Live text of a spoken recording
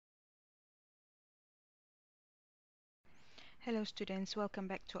Hello students, welcome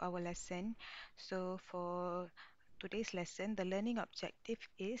back to our lesson. So for today's lesson, the learning objective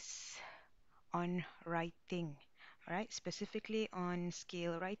is on writing, right? Specifically on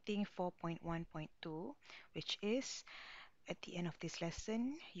scale writing 4.1.2, which is at the end of this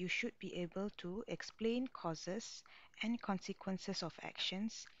lesson, you should be able to explain causes and consequences of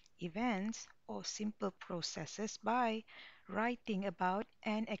actions, events, or simple processes by writing about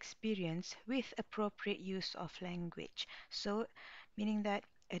an experience with appropriate use of language. So, meaning that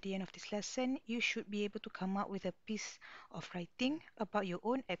at the end of this lesson, you should be able to come up with a piece of writing about your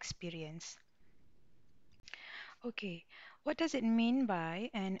own experience. Okay, what does it mean by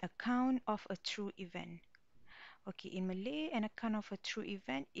an account of a true event? Okay, in Malay, an account of a true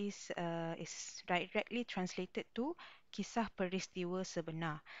event is directly translated to kisah peristiwa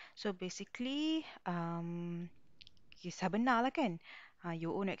sebenar. So basically, kisah benar lah kan,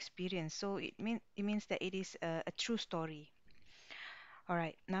 your own experience. So it means that it is a true story. All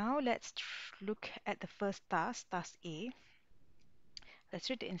right, now let's look at the first task, task A. Let's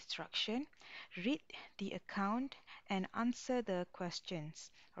read the instruction. Read the account and answer the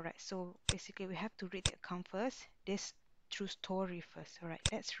questions. All right, so basically we have to read the account first, this true story first. All right,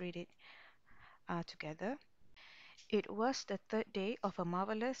 let's read it together. It was the third day of a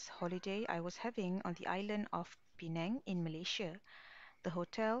marvelous holiday I was having on the island of Penang in Malaysia. The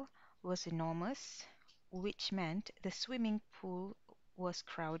hotel was enormous, which meant the swimming pool was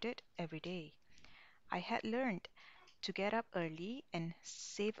crowded every day. I had learned to get up early and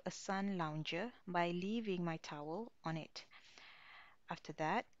save a sun lounger by leaving my towel on it. After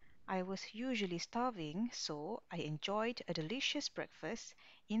that, I was usually starving, so I enjoyed a delicious breakfast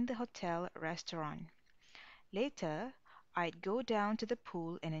in the hotel restaurant. Later, I'd go down to the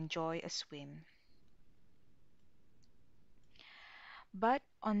pool and enjoy a swim. But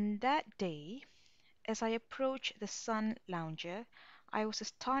on that day, as I approached the sun lounger, I was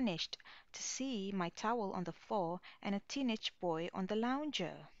astonished to see my towel on the floor and a teenage boy on the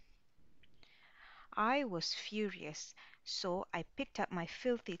lounger. I was furious, so I picked up my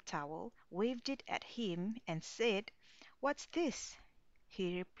filthy towel, waved it at him, and said, "What's this?"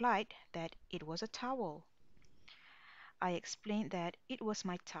 He replied that it was a towel. I explained that it was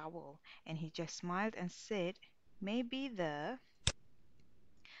my towel, and he just smiled and said, "Maybe the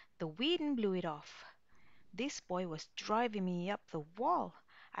wind blew it off." This boy was driving me up the wall,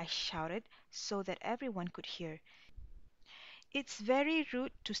 I shouted so that everyone could hear. "It's very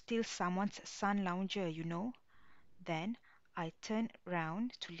rude to steal someone's sun lounger, you know." Then I turned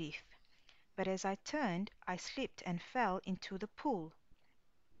round to leave. But as I turned, I slipped and fell into the pool.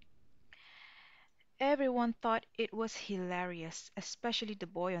 Everyone thought it was hilarious, especially the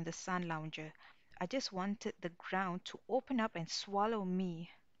boy on the sun lounger. I just wanted the ground to open up and swallow me.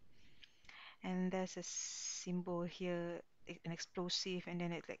 And there's a symbol here, an explosive, and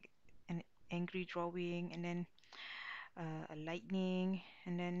then it's like an angry drawing, and then a lightning,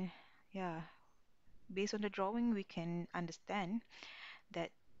 and then yeah, based on the drawing, we can understand that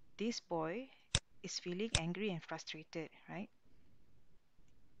this boy is feeling angry and frustrated, right?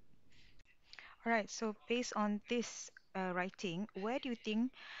 All right, so based on this writing, where do you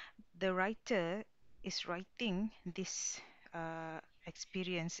think the writer is writing this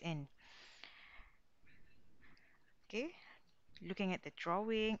experience in? Okay, looking at the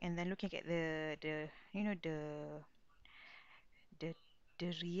drawing and then looking at the you know the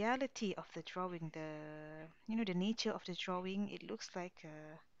the reality of the drawing, the nature of the drawing. It looks like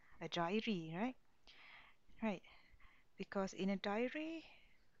a diary, right? Right, because in a diary,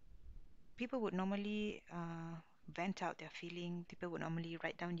 people would normally vent out their feeling. People would normally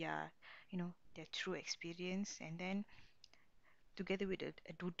write down their true experience, and then together with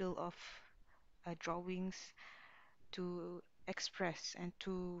a doodle of drawings to express and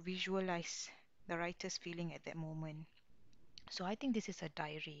to visualize the writer's feeling at that moment. So I think this is a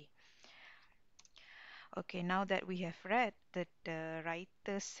diary. Okay, now that we have read the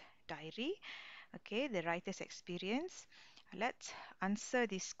writer's diary, okay, the writer's experience, let's answer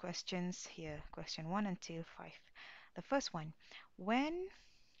these questions here, question 1 until 5. The first one, when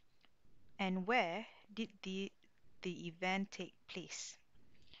and where did the event take place?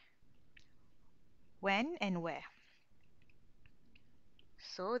 When and where?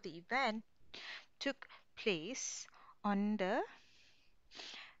 So the event took place on the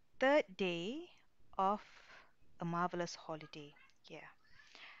third day of a marvelous holiday. Yeah,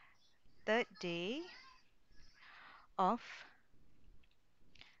 third day of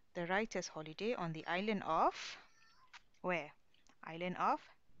the writer's holiday on the island of where? Island of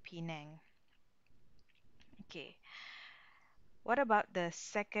Penang. Okay. What about the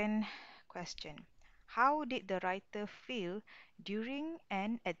second question? How did the writer feel during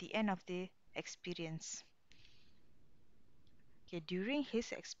and at the end of the experience? Okay, during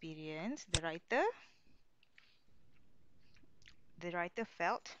his experience, the writer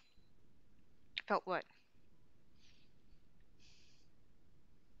felt what?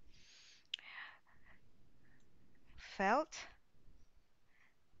 Felt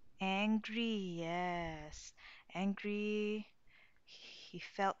angry. Yes, angry. He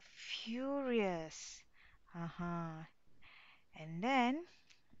felt furious. Uh-huh. And then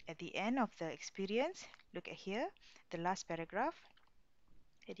at the end of the experience, look at here, the last paragraph.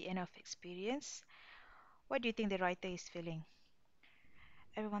 At the end of experience, what do you think the writer is feeling?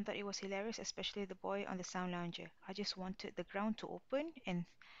 Everyone thought it was hilarious, especially the boy on the sound lounger. I just wanted the ground to open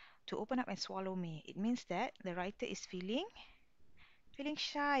up and swallow me. It means that the writer is feeling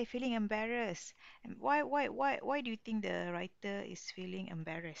shy, feeling embarrassed. And why do you think the writer is feeling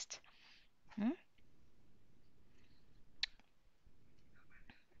embarrassed? Hmm?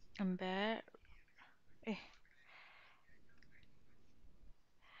 Embar eh,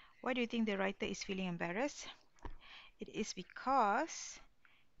 why do you think the writer is feeling embarrassed? It is because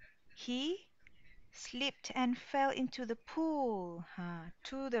he slipped and fell into the pool.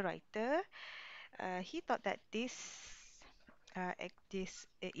 To the writer, he thought that this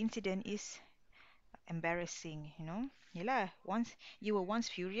incident is embarrassing. Yelah, once you were once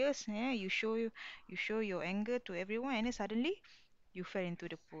furious, yeah, you show your anger to everyone, and then suddenly you fell into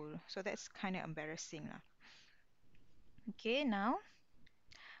the pool. So that's kind of embarrassing, lah. Okay, now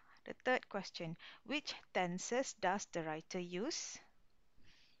the third question: which tenses does the writer use?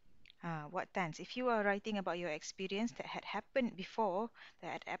 What tense? If you are writing about your experience that had happened before,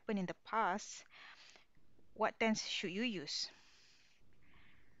 that had happened in the past, what tense should you use?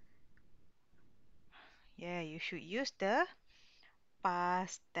 Yeah, you should use the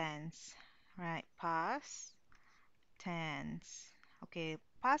past tense. Right, past tense. Okay,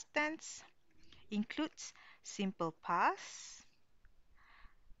 past tense includes simple past,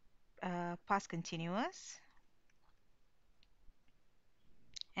 past continuous,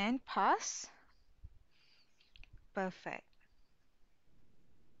 and past perfect.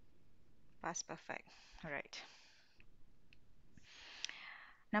 Past perfect. All right.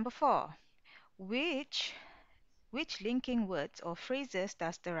 Number four, which which linking words or phrases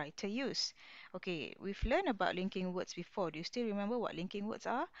does the writer use? Okay, we've learned about linking words before. Do you still remember what linking words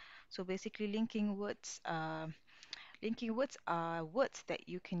are? So basically, linking words are words that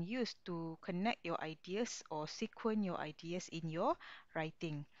you can use to connect your ideas or sequence your ideas in your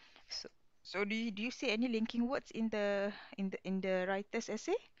writing. So, so do you see any linking words in the writer's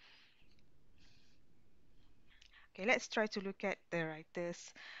essay? Okay, let's try to look at the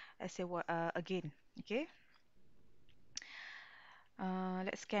writer's essay again. Okay.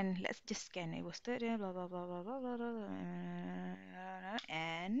 Let's just scan. It was third, blah blah blah blah blah blah,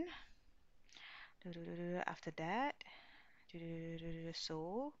 and after that,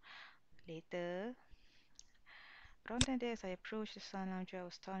 so later, around 10 days, I approached the sun lounger. I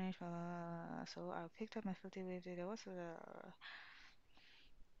was astonished. Blah, blah, blah. So I picked up my filthy waves. There was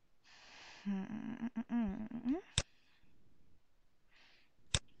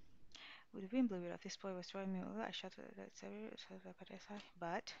with the wind blew it off. This boy was throwing me over. I shouted at that,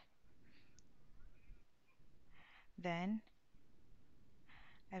 but then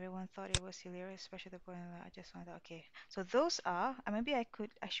everyone thought it was hilarious, especially the boy. I just wanted, okay. So those are, maybe I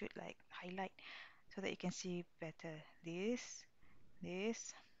should like highlight so that you can see better. This,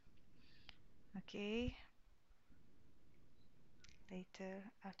 okay. Later,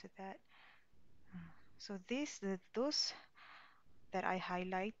 after that. So those that I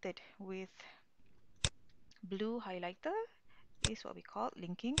highlighted with blue highlighter is what we call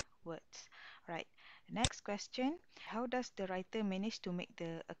linking words. Right. Next question. How does the writer manage to make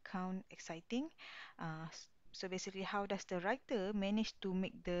the account exciting? So basically, how does the writer manage to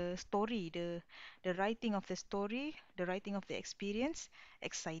make the story, the writing of the story, the writing of the experience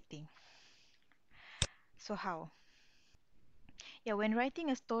exciting? So how? Yeah, when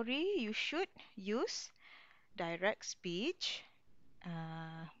writing a story, you should use direct speech,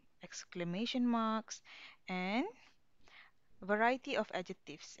 uh, exclamation marks, and variety of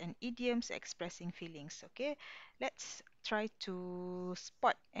adjectives and idioms expressing feelings. Okay, let's try to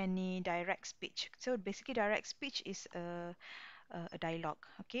spot any direct speech. So basically, direct speech is a dialogue.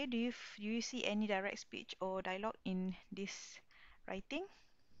 Okay, do you see any direct speech or dialogue in this writing?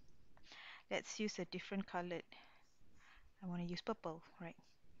 Let's use a different colored. I want to use purple, right?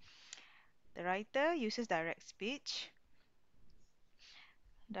 The writer uses direct speech.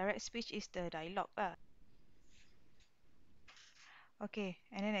 Direct speech is the dialogue. Okay,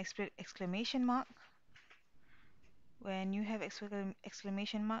 and then exclamation mark. When you have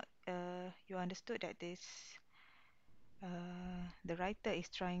exclamation mark, you understood that the writer is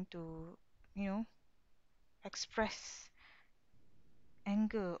trying to, you know, express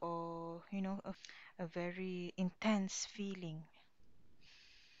anger or, a very intense feeling.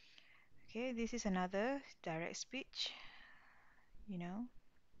 Okay, this is another direct speech, you know.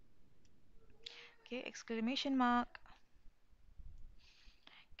 Okay, exclamation mark.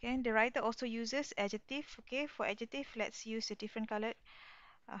 Okay, the writer also uses adjective. Okay, for adjective, let's use a different colored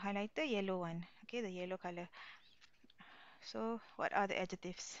highlighter, yellow one. Okay, the yellow color. So, what are the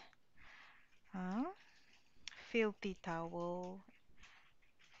adjectives? Huh? Filthy towel,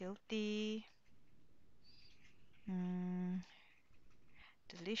 filthy, mm,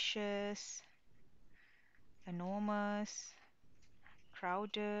 delicious, enormous,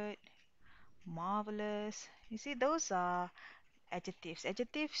 crowded, marvelous. You see, those are adjectives.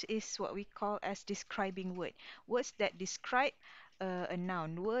 Adjectives is what we call as describing word. Words that describe a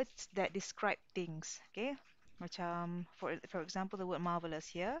noun. Words that describe things. Okay. Macam for example, the word marvelous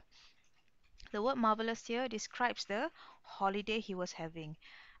here. The word marvelous here describes the holiday he was having.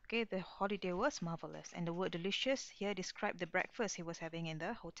 Okay, the holiday was marvelous. And the word delicious here described the breakfast he was having in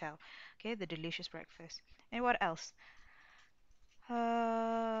the hotel. Okay, the delicious breakfast. And what else?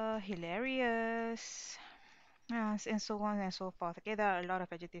 Hilarious. Yes, and so on and so forth. Okay, there are a lot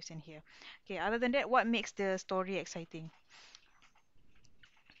of adjectives in here. Okay, other than that, what makes the story exciting?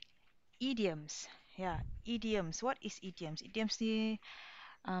 Idioms. Yeah, idioms. What is idioms? Idioms ni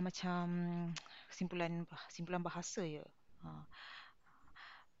macam simpulan bahasa ya. Uh,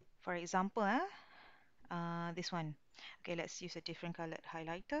 for example, this one. Okay, let's use a different colored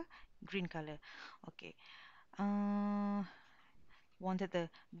highlighter, green color. Okay. Uh, Wanted the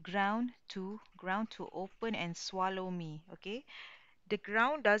ground to open and swallow me. Okay, the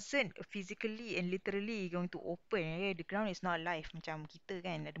ground doesn't physically and literally going to open. Okay? The ground is not alive macam kita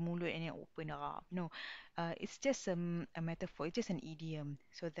kan ada mulut and then open up. No, it's just a metaphor. It's just an idiom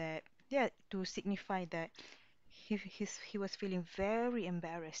so that yeah to signify that he was feeling very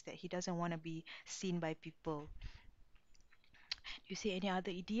embarrassed that he doesn't want to be seen by people. You see any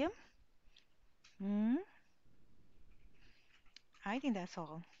other idiom? Hmm? I think that's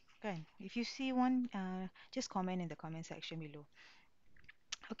all. Kan? If you see one, just comment in the comment section below.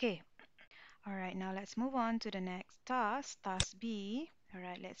 Okay. All right, now let's move on to the next task, task B. All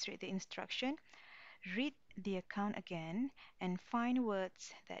right, let's read the instruction. Read the account again and find words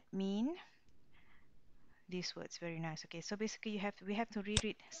that mean these words. Very nice. Okay, so basically we have to read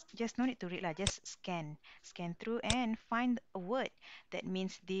it. Just no need to read lah. Just scan through and find a word that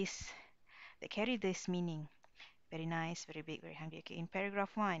means this, that carry this meaning. Very nice, very big, very hungry. Okay, in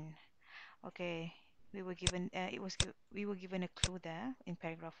paragraph one. Okay, we were given a clue there in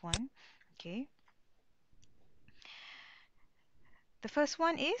paragraph one. Okay. The first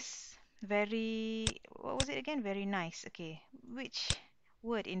one is what was it again? Very nice. Okay. Which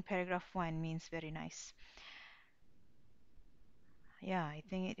word in paragraph one means very nice? Yeah, I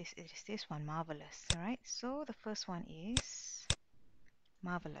think it is this one, marvelous. All right. So the first one is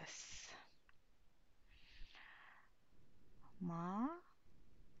marvelous. Marvel,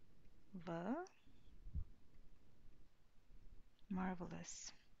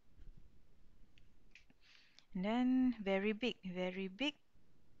 marvelous. And then very big, very big.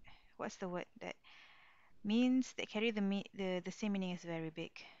 What's the word that means that carry the same meaning as very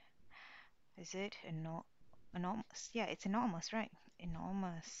big? Is it enormous? Yeah, it's enormous, right?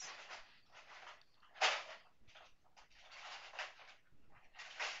 Enormous.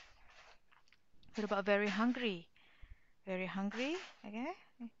 What about very hungry? Very hungry, okay?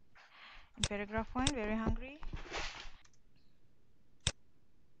 In paragraph one, very hungry.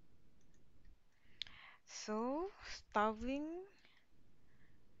 So, starving,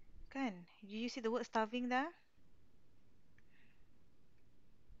 kan? Do you see the word starving there?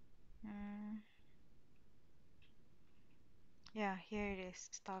 Mm, yeah, here it is,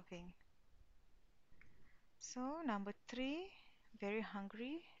 starving. So, number three, very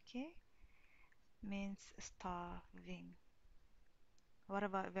hungry, okay, means starving. What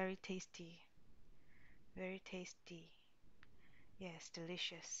about very tasty? Very tasty. Yes,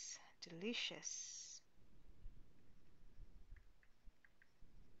 delicious. Delicious.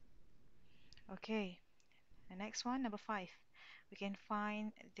 Okay, the next one, number five. We can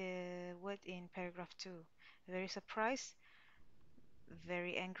find the word in paragraph two. Very surprised,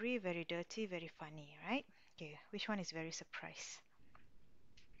 very angry, very dirty, very funny, right? Okay, which one is very surprised?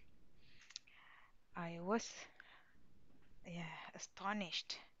 I was, yeah,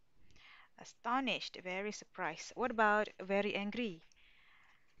 astonished. Astonished, very surprised. What about very angry?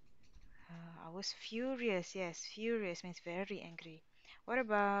 I was furious. Yes, furious means very angry. What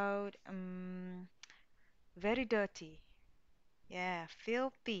about very dirty? Yeah,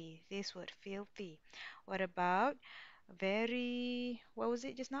 filthy. This word, filthy. What about very, what was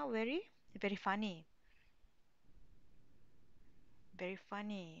it just now? Very funny. Very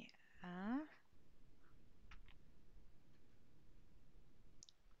funny. Uh,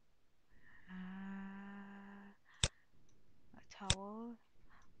 a towel.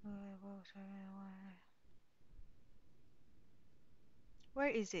 Where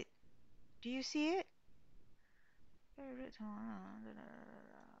is it? Do you see it?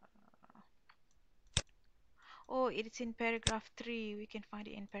 Oh, it's in paragraph 3. We can find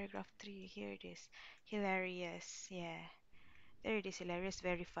it in paragraph 3. Here it is. Hilarious. Yeah. There it is. Hilarious.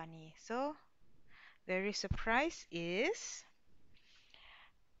 Very funny. So, very surprised is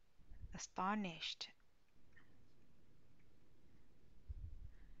astonished.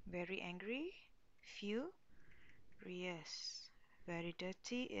 Very angry. Furious. Very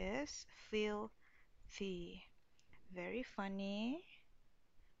dirty is filthy. Very funny.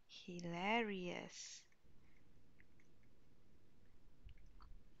 Hilarious.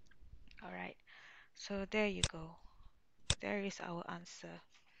 All right. So there you go. There is our answer.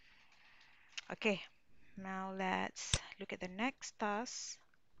 Okay. Now let's look at the next task.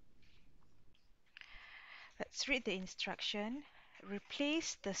 Let's read the instruction.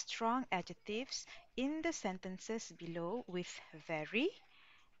 Replace the strong adjectives in the sentences below with very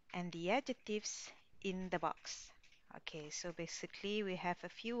and the adjectives in the box. Okay, so basically we have a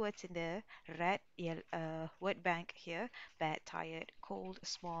few words in the word bank here. Bad, tired, cold,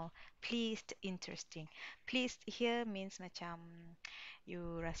 small, pleased, interesting. Pleased here means macam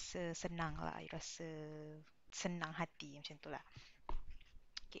you rasa senang lah, you rasa senang hati macam tu lah.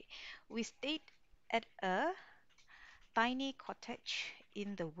 Okay, we stayed at a tiny cottage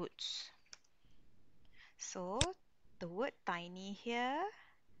in the woods. So the word tiny here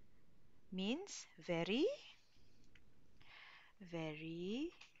means very, very,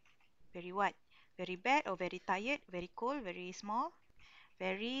 very what? Very bad or very tired, very cold, very small?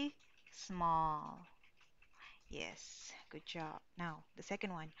 Very small. Yes, good job. Now, the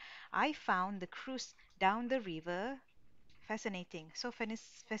second one. I found the cruise down the river fascinating. So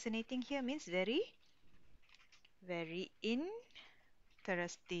fascinating here means very, very interesting.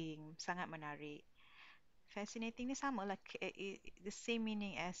 Sangat menarik. Fascinating ni sama lah, the same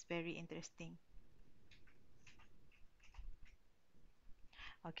meaning as very interesting.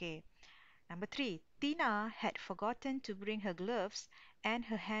 Okay, number 3. Tina had forgotten to bring her gloves and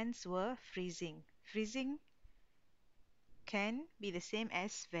her hands were freezing. Freezing can be the same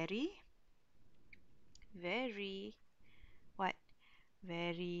as very, very, what?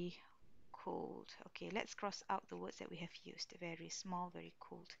 Very cold. Okay, let's cross out the words that we have used. Very small, very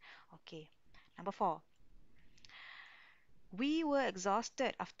cold. Okay, number 4. We were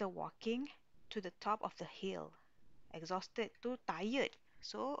exhausted after walking to the top of the hill. Exhausted to tired.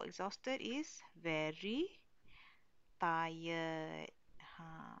 So exhausted is very tired.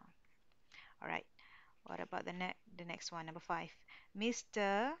 Huh. All right. What about the next one, number 5?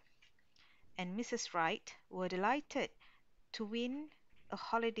 Mr. and Mrs. Wright were delighted to win a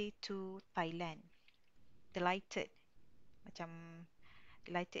holiday to Thailand. Delighted. Macam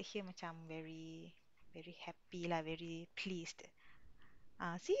delighted here macam very very happy lah, very pleased.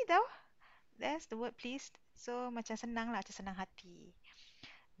 See tau? That's the word pleased. So macam senang lah, macam senang hati.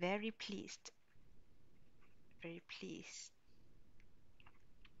 Very pleased. Very pleased.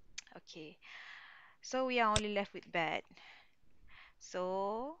 Okay. So we are only left with bad.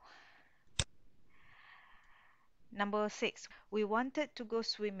 So number 6. We wanted to go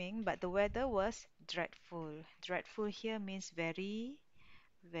swimming, but the weather was dreadful. Dreadful here means very,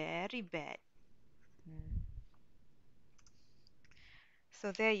 very bad.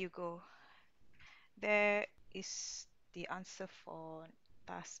 So there you go. There is the answer for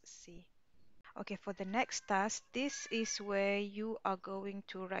task C. Okay, for the next task, this is where you are going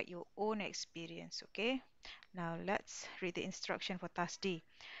to write your own experience, okay? Now let's read the instruction for task D.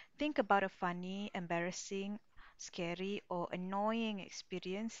 Think about a funny, embarrassing, scary, or annoying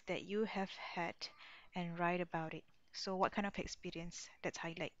experience that you have had and write about it. So what kind of experience? Let's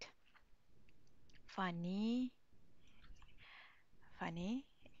highlight. Funny, funny,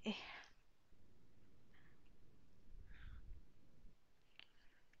 eh,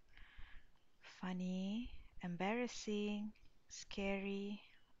 funny, embarrassing, scary,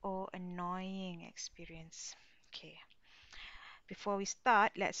 or annoying experience. Okay. Before we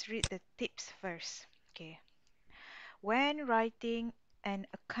start, let's read the tips first. Okay. When writing an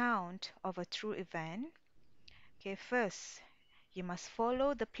account of a true event, okay, first You must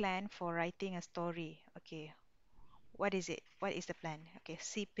follow the plan for writing a story. Okay, what is it? What is the plan? Okay,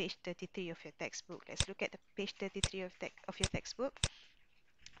 see page 33 of your textbook. Let's look at the page 33 of your textbook.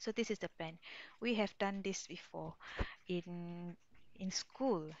 So this is the plan. We have done this before in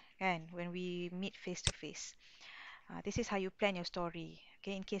school, and when we meet face to face. This is how you plan your story.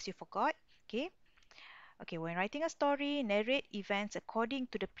 Okay, in case you forgot. Okay. Okay, when writing a story, narrate events according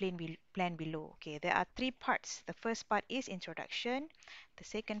to the plan below. Okay, there are three parts. The first part is introduction. The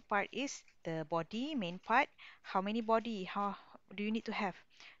second part is the body, main part. How many body? How do you need to have?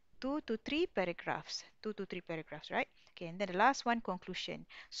 Two to three paragraphs. Two to three paragraphs, right? Okay, and then the last one, conclusion.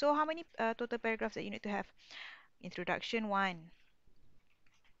 So how many total paragraphs that you need to have? Introduction one.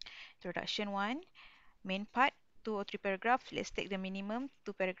 Introduction one. Main part, two or three paragraphs. Let's take the minimum,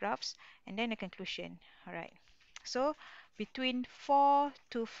 two paragraphs, and then the conclusion. All right. So between four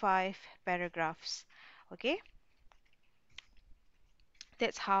to five paragraphs. Okay.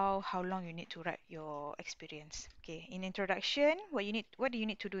 That's how long you need to write your experience. Okay. In introduction, what do you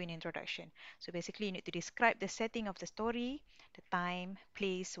need to do in introduction? So basically, you need to describe the setting of the story, the time,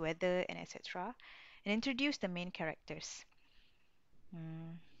 place, weather, and etc. And introduce the main characters.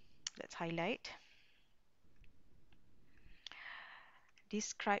 Mm, let's highlight.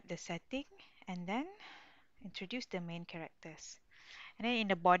 Describe the setting, and then introduce the main characters. And then in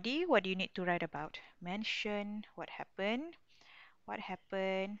the body, what do you need to write about? Mention what happened,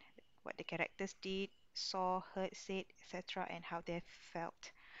 what the characters did, saw, heard, said, etc., and how they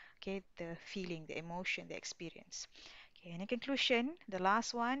felt. Okay, the feeling, the emotion, the experience. Okay, and in conclusion, the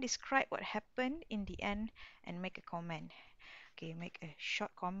last one, describe what happened in the end and make a comment. Okay, make a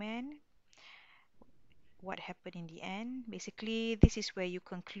short comment. What happened in the end? Basically, this is where you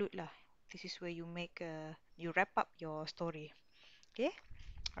conclude lah. This is where you wrap up your story. Okay,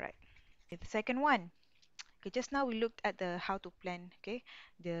 all right. Okay, the second one. Okay, just now we looked at the how to plan, okay,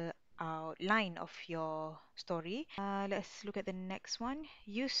 the outline of your story. Let's look at the next one.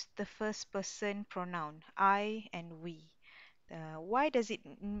 Use the first person pronoun, I and we. Why does it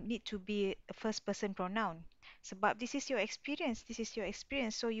need to be a first person pronoun? Sebab this is your experience. This is your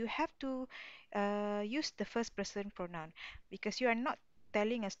experience. So you have to use the first person pronoun because you are not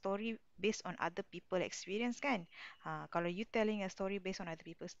telling a story based on other people experience kan. Kalau you telling a story based on other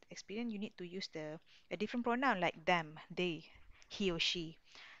people's experience, you need to use a different pronoun like them, they, he or she.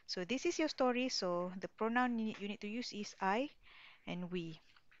 So this is your story. So the pronoun you need to use is I and we.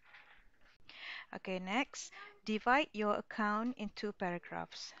 Okay, next, divide your account into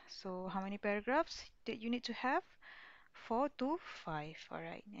paragraphs. So how many paragraphs did you need to have? Four to five. All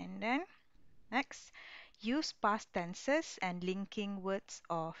right. And then next, use past tenses and linking words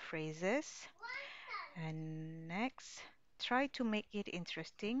or phrases. And next, try to make it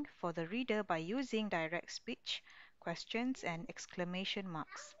interesting for the reader by using direct speech, questions, and exclamation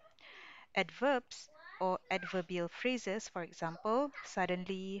marks. Adverbs or adverbial phrases, for example,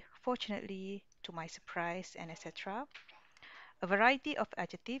 suddenly, fortunately, to my surprise, and etc. A variety of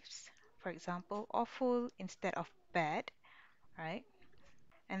adjectives, for example, awful instead of bad, right?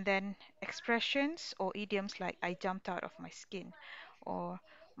 And then expressions or idioms like I jumped out of my skin or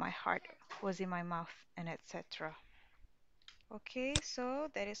my heart was in my mouth, and etc. Okay, so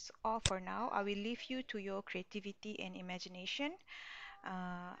that is all for now. I will leave you to your creativity and imagination.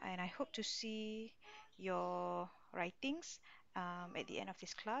 And I hope to see your writings at the end of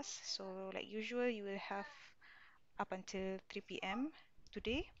this class. So, like usual, you will have up until 3 p.m.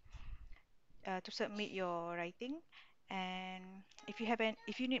 today to submit your writing. And if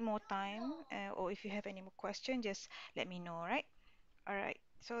you need more time or if you have any more question, just let me know. Right? All right.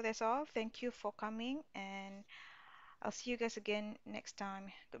 So that's all. Thank you for coming, and I'll see you guys again next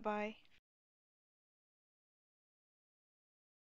time. Goodbye.